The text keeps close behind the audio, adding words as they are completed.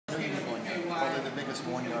the biggest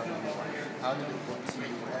 1 yard in your life. How did it look to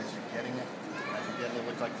you as you're getting it? As you get it, it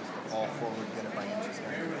looked like just to fall forward, get it by inches.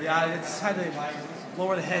 Yeah, I just had to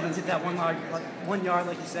lower the head and get that 1 yard,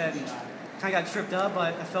 like you said. And kind of got tripped up,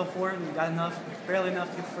 but I fell for it and got enough, barely enough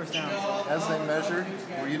to get the first down. As they measured,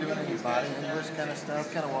 were you doing any body English kind of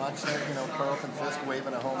stuff? Kind of watching it, Carlton Fisk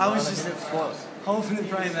waving a home run? I was just it was close. hoping and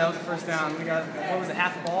praying that was the first down. We got, what was it,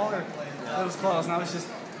 half the ball? Or it was close, and I was just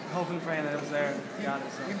hoping and praying that it was there. Got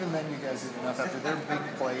it. So. Even then, you guys did enough. After their big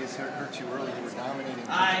plays hurt you early, you were dominating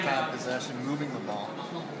time possession, moving the ball.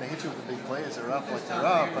 They hit you with the big plays. They're up like they're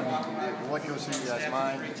up. I mean, what goes through your guys'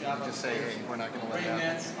 mind? You just say, hey, we're not going to let that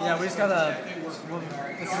happen. Yeah, we just got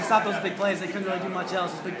to stop those big plays. They couldn't really do much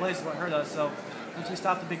else. Those big plays is what hurt us. So once we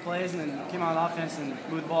stopped the big plays and then came on offense and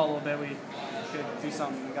moved the ball a little bit, we could do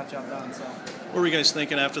something and got the job done. So. What were you guys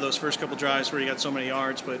thinking after those first couple drives where you got so many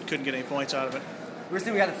yards but couldn't get any points out of it? We were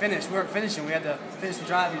thinking we had to finish. We weren't finishing. We had to finish the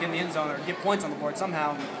drive and get in the end zone or get points on the board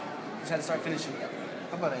somehow. We just had to start finishing.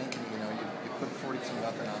 How about Ankeny? You put 42-0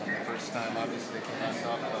 on them the first time. Obviously, they came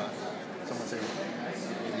out off. Someone say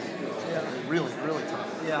really, really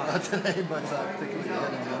tough today, but particularly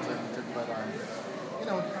heading the end zone.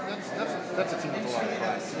 That's a team with a lot of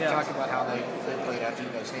class. Yeah. Talk about how they played after you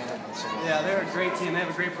guys handled them. So yeah, they're a great team. They have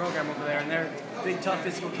a great program over there, and they're big, tough,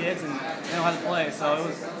 physical kids, and they know how to play. So it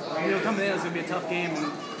was, coming in, it was going to be a tough game,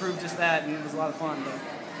 and proved just that, and it was a lot of fun. But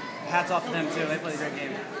hats off to them too. They played a great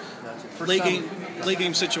game. Late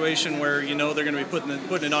game situation where they're going to be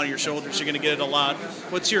putting it on your shoulders. You're going to get it a lot.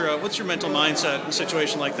 What's your mental mindset in a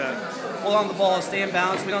situation like that? Hold on to the ball, stay in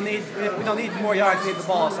bounds. We don't need more yards. We need the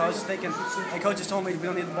ball. So I was just thinking, my coach just told me we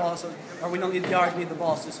don't need the ball, or we don't need the yards. We need the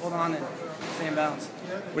ball. So just hold on and stay in bounds.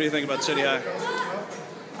 What do you think about City High?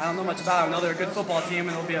 I don't know much about them. I know they're a good football team,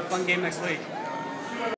 and it'll be a fun game next week.